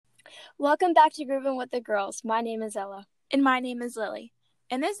Welcome back to Groovin' with the Girls. My name is Ella. And my name is Lily.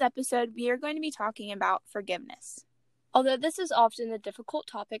 In this episode, we are going to be talking about forgiveness. Although this is often a difficult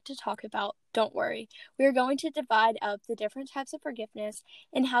topic to talk about, don't worry. We are going to divide up the different types of forgiveness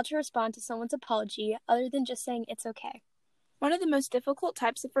and how to respond to someone's apology other than just saying it's okay. One of the most difficult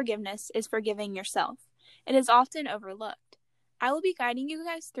types of forgiveness is forgiving yourself. It is often overlooked. I will be guiding you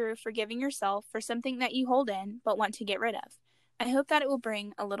guys through forgiving yourself for something that you hold in but want to get rid of. I hope that it will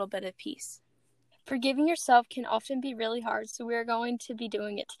bring a little bit of peace. Forgiving yourself can often be really hard, so we are going to be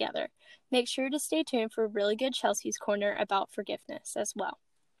doing it together. Make sure to stay tuned for a really good Chelsea's Corner about forgiveness as well.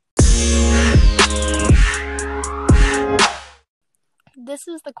 This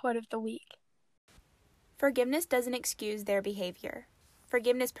is the quote of the week. Forgiveness doesn't excuse their behavior.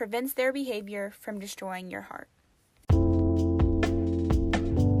 Forgiveness prevents their behavior from destroying your heart.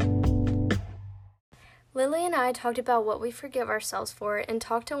 Lily and I talked about what we forgive ourselves for and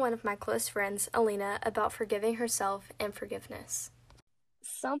talked to one of my close friends, Alina, about forgiving herself and forgiveness.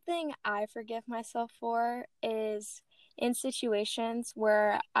 Something I forgive myself for is in situations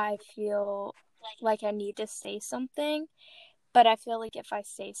where I feel like I need to say something, but I feel like if I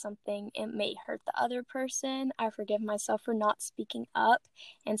say something, it may hurt the other person. I forgive myself for not speaking up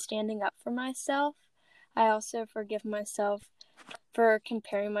and standing up for myself. I also forgive myself for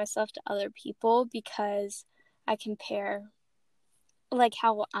comparing myself to other people because I compare like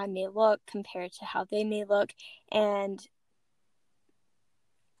how I may look compared to how they may look, and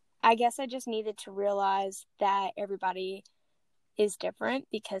I guess I just needed to realize that everybody is different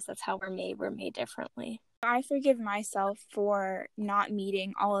because that's how we're made differently. I forgive myself for not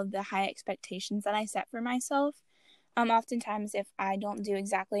meeting all of the high expectations that I set for myself. Oftentimes if I don't do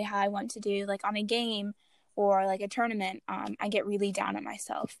exactly how I want to do, like on a game or like a tournament, I get really down on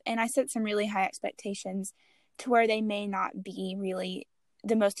myself. And I set some really high expectations to where they may not be really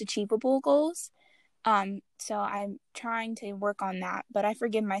the most achievable goals. So I'm trying to work on that, but I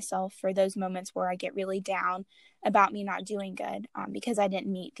forgive myself for those moments where I get really down about me not doing good because I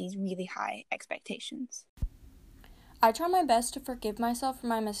didn't meet these really high expectations. I try my best to forgive myself for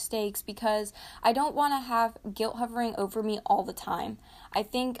my mistakes because I don't want to have guilt hovering over me all the time. I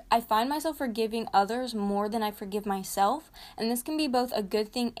think I find myself forgiving others more than I forgive myself, and this can be both a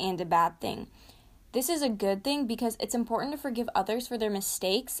good thing and a bad thing. This is a good thing because it's important to forgive others for their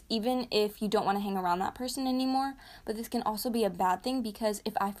mistakes, even if you don't want to hang around that person anymore. But this can also be a bad thing because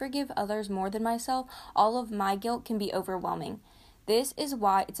if I forgive others more than myself, all of my guilt can be overwhelming. This is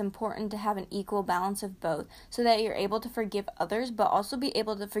why it's important to have an equal balance of both so that you're able to forgive others but also be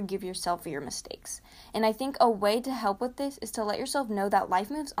able to forgive yourself for your mistakes. And I think a way to help with this is to let yourself know that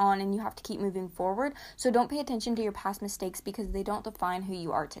life moves on and you have to keep moving forward. So don't pay attention to your past mistakes because they don't define who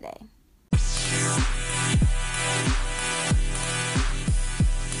you are today.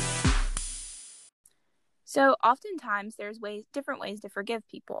 So oftentimes there's different ways to forgive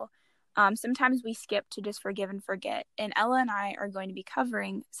people. Sometimes we skip to just forgive and forget. And Ella and I are going to be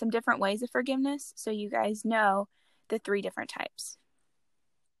covering some different ways of forgiveness so you guys know the 3 different types.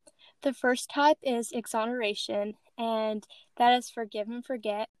 The first type is exoneration, and that is forgive and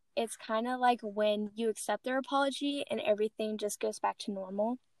forget. It's kind of like when you accept their apology and everything just goes back to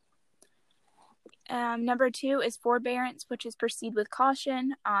normal. Number 2 is forbearance, which is proceed with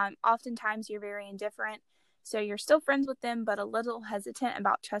caution. Oftentimes you're very indifferent, so you're still friends with them, but a little hesitant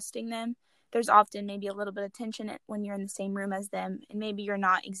about trusting them. There's often maybe a little bit of tension when you're in the same room as them, and maybe you're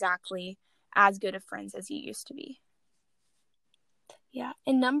not exactly as good of friends as you used to be. Yeah,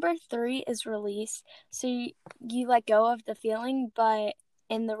 and number 3 is release. So you let go of the feeling, but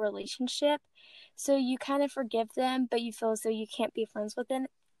in the relationship. So you kind of forgive them, but you feel as though you can't be friends with them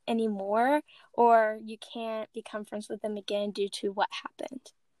anymore, or you can't become friends with them again due to what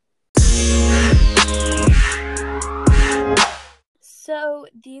happened. So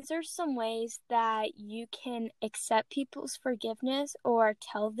these are some ways that you can accept people's forgiveness or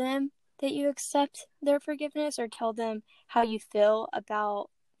tell them that you accept their forgiveness or tell them how you feel about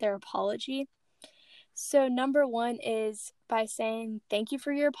their apology. So number 1 is by saying, thank you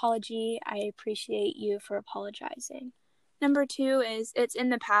for your apology. I appreciate you for apologizing. Number 2 is it's in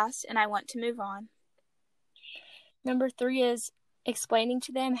the past and I want to move on. Number 3 is explaining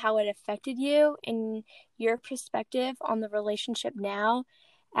to them how it affected you and your perspective on the relationship now.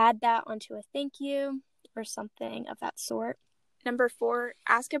 Add that onto a thank you or something of that sort. Number 4,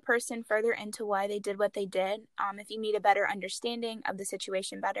 ask a person further into why they did what they did, if you need a better understanding of the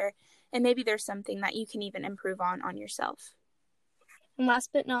situation better, and maybe there's something that you can even improve on yourself. And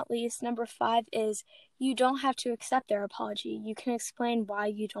last but not least, number 5 is you don't have to accept their apology. You can explain why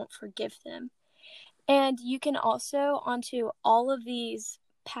you don't forgive them. And you can also, onto all of these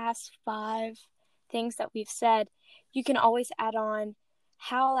past 5 things that we've said, you can always add on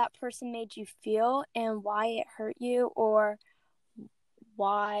how that person made you feel and why it hurt you, or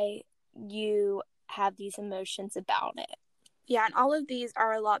why you have these emotions about it. Yeah, and all of these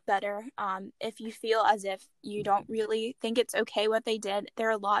are a lot better. If you feel as if you don't really think it's okay what they did, there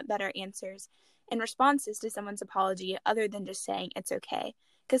are a lot better answers and responses to someone's apology other than just saying it's okay.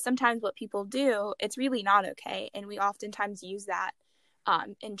 Because sometimes what people do, it's really not okay, and we oftentimes use that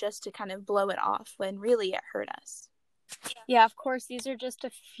and just to kind of blow it off when really it hurt us. Yeah, of course, these are just a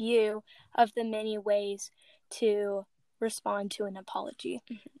few of the many ways to respond to an apology.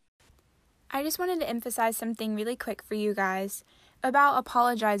 I just wanted to emphasize something really quick for you guys about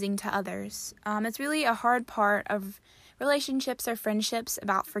apologizing to others. It's really a hard part of relationships or friendships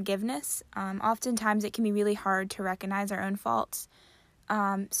about forgiveness. Oftentimes it can be really hard to recognize our own faults.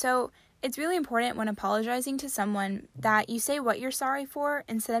 So it's really important when apologizing to someone that you say what you're sorry for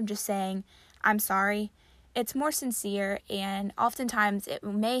instead of just saying, I'm sorry. It's more sincere, and oftentimes it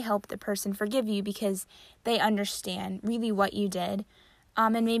may help the person forgive you because they understand really what you did.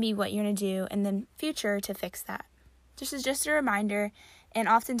 And maybe what you're going to do in the future to fix that. This is just a reminder, and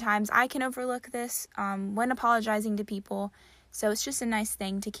oftentimes I can overlook this when apologizing to people, so it's just a nice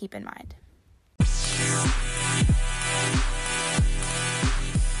thing to keep in mind.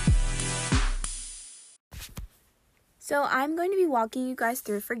 So I'm going to be walking you guys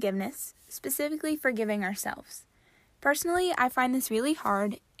through forgiveness, specifically forgiving ourselves. Personally, I find this really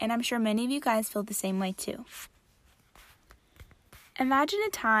hard, and I'm sure many of you guys feel the same way too. Imagine a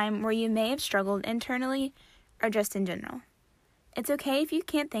time where you may have struggled internally or just in general. It's okay if you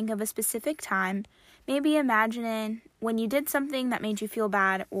can't think of a specific time. Maybe imagine when you did something that made you feel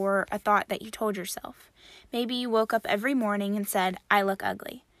bad, or a thought that you told yourself. Maybe you woke up every morning and said, I look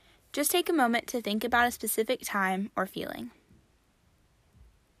ugly. Just take a moment to think about a specific time or feeling.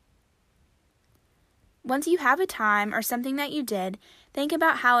 Once you have a time or something that you did, think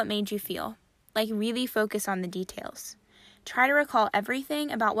about how it made you feel. Like, really focus on the details. Try to recall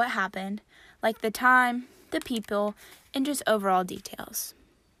everything about what happened, like the time, the people, and just overall details.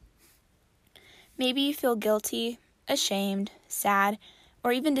 Maybe you feel guilty, ashamed, sad,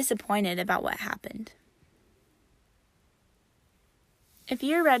 or even disappointed about what happened. If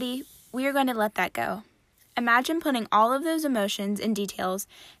you're ready, we are going to let that go. Imagine putting all of those emotions and details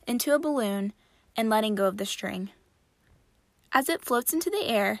into a balloon and letting go of the string. As it floats into the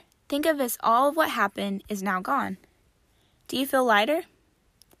air, think of as all of what happened is now gone. Do you feel lighter?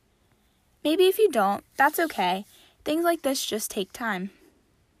 Maybe if you don't, that's okay. Things like this just take time.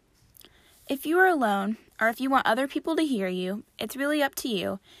 If you are alone, or if you want other people to hear you, it's really up to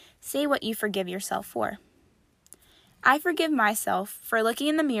you. Say what you forgive yourself for. I forgive myself for looking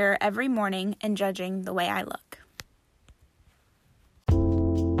in the mirror every morning and judging the way I look.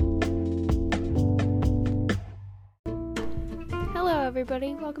 Hello,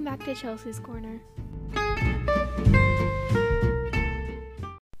 everybody. Welcome back to Chelsea's Corner.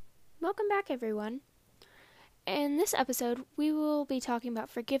 Welcome back, everyone. In this episode, we will be talking about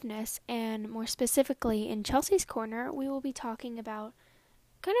forgiveness, and more specifically, in Chelsea's Corner, we will be talking about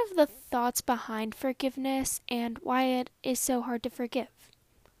kind of the thoughts behind forgiveness and why it is so hard to forgive.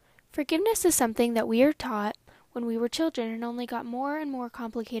 Forgiveness is something that we are taught when we were children and only got more and more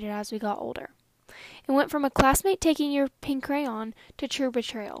complicated as we got older. It went from a classmate taking your pink crayon to true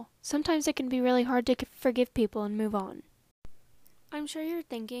betrayal. Sometimes it can be really hard to forgive people and move on. I'm sure you're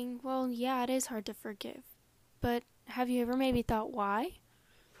thinking, well, yeah, it is hard to forgive. But have you ever maybe thought why?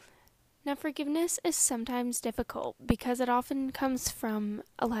 Now, forgiveness is sometimes difficult because it often comes from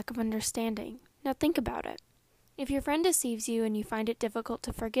a lack of understanding. Now, think about it. If your friend deceives you and you find it difficult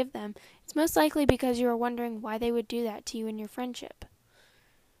to forgive them, it's most likely because you are wondering why they would do that to you in your friendship.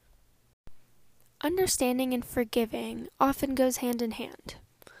 Understanding and forgiving often goes hand in hand.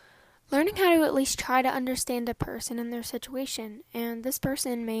 Learning how to at least try to understand a person and their situation, and this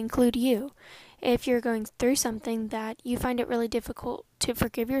person may include you. If you're going through something that you find it really difficult to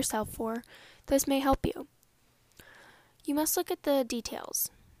forgive yourself for, this may help you. You must look at the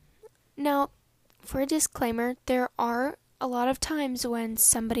details. Now, for a disclaimer, there are a lot of times when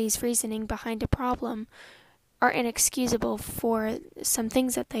somebody's reasoning behind a problem are inexcusable for some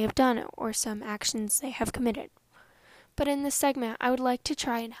things that they have done or some actions they have committed. But in this segment, I would like to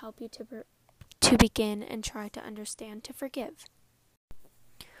try and help you to begin and try to understand to forgive.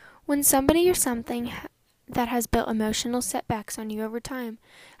 When somebody or something that has built emotional setbacks on you over time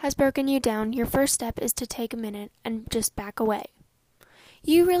has broken you down, your first step is to take a minute and just back away.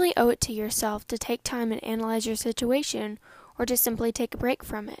 You really owe it to yourself to take time and analyze your situation, or to simply take a break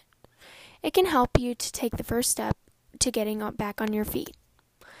from it. It can help you to take the first step to getting back on your feet.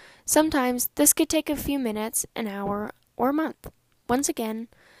 Sometimes this could take a few minutes, an hour, or a month. Once again,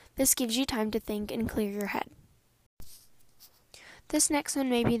 this gives you time to think and clear your head. This next one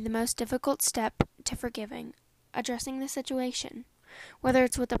may be the most difficult step to forgiving, addressing the situation, whether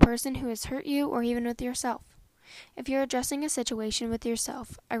it's with a person who has hurt you or even with yourself. If you're addressing a situation with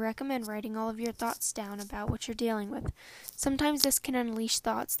yourself, I recommend writing all of your thoughts down about what you're dealing with. Sometimes this can unleash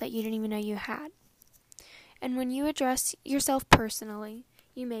thoughts that you didn't even know you had. And when you address yourself personally,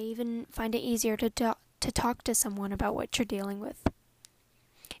 you may even find it easier to talk to someone about what you're dealing with.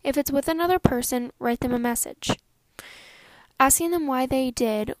 If it's with another person, write them a message, asking them why they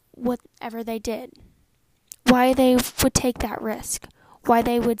did whatever they did, why they would take that risk, why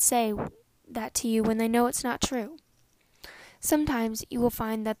they would say that to you when they know it's not true. Sometimes you will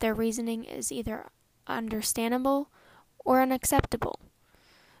find that their reasoning is either understandable or unacceptable.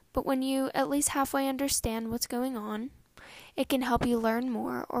 But when you at least halfway understand what's going on, it can help you learn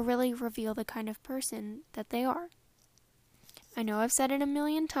more or really reveal the kind of person that they are. I know I've said it a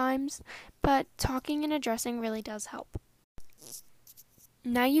million times, but talking and addressing really does help.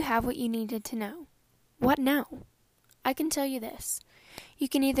 Now you have what you needed to know. What now? I can tell you this. You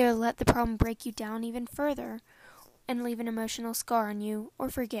can either let the problem break you down even further and leave an emotional scar on you, or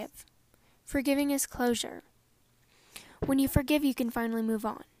forgive. Forgiving is closure. When you forgive, you can finally move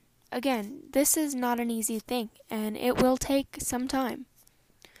on. Again, this is not an easy thing, and it will take some time.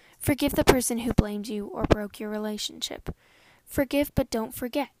 Forgive the person who blamed you or broke your relationship. Forgive, but don't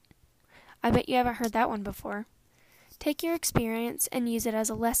forget. I bet you haven't heard that one before. Take your experience and use it as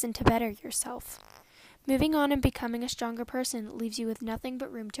a lesson to better yourself. Moving on and becoming a stronger person leaves you with nothing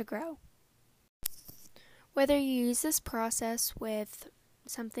but room to grow. Whether you use this process with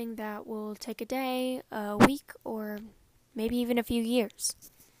something that will take a day, a week, or maybe even a few years,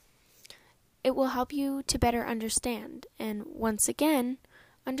 it will help you to better understand. And once again,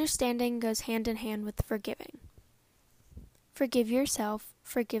 understanding goes hand in hand with forgiving. Forgive yourself,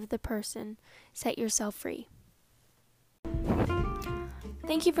 forgive the person, set yourself free.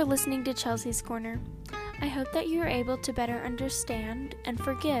 Thank you for listening to Chelsea's Corner. I hope that you are able to better understand and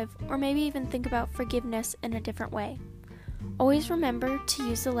forgive, or maybe even think about forgiveness in a different way. Always remember to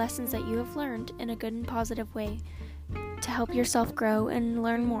use the lessons that you have learned in a good and positive way to help yourself grow and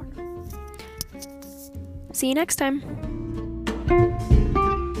learn more. See you next time.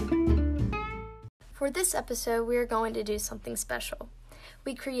 For this episode, we are going to do something special.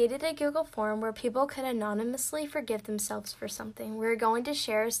 We created a Google form where people could anonymously forgive themselves for something. We're going to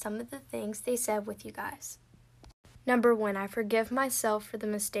share some of the things they said with you guys. Number 1, I forgive myself for the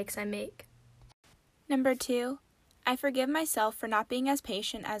mistakes I make. Number 2, I forgive myself for not being as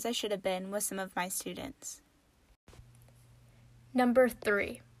patient as I should have been with some of my students. Number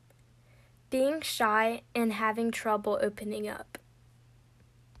 3, being shy and having trouble opening up.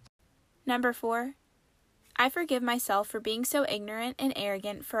 Number 4, I forgive myself for being so ignorant and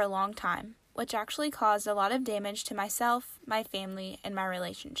arrogant for a long time, which actually caused a lot of damage to myself, my family, and my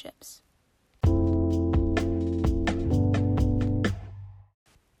relationships.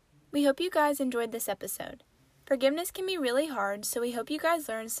 We hope you guys enjoyed this episode. Forgiveness can be really hard, so we hope you guys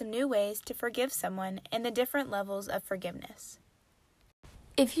learned some new ways to forgive someone and the different levels of forgiveness.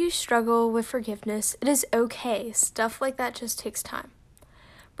 If you struggle with forgiveness, it is okay. Stuff like that just takes time.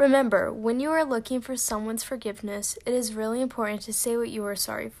 Remember, when you are looking for someone's forgiveness, it is really important to say what you are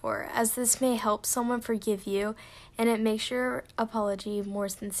sorry for, as this may help someone forgive you, and it makes your apology more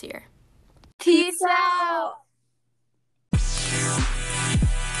sincere. Peace out!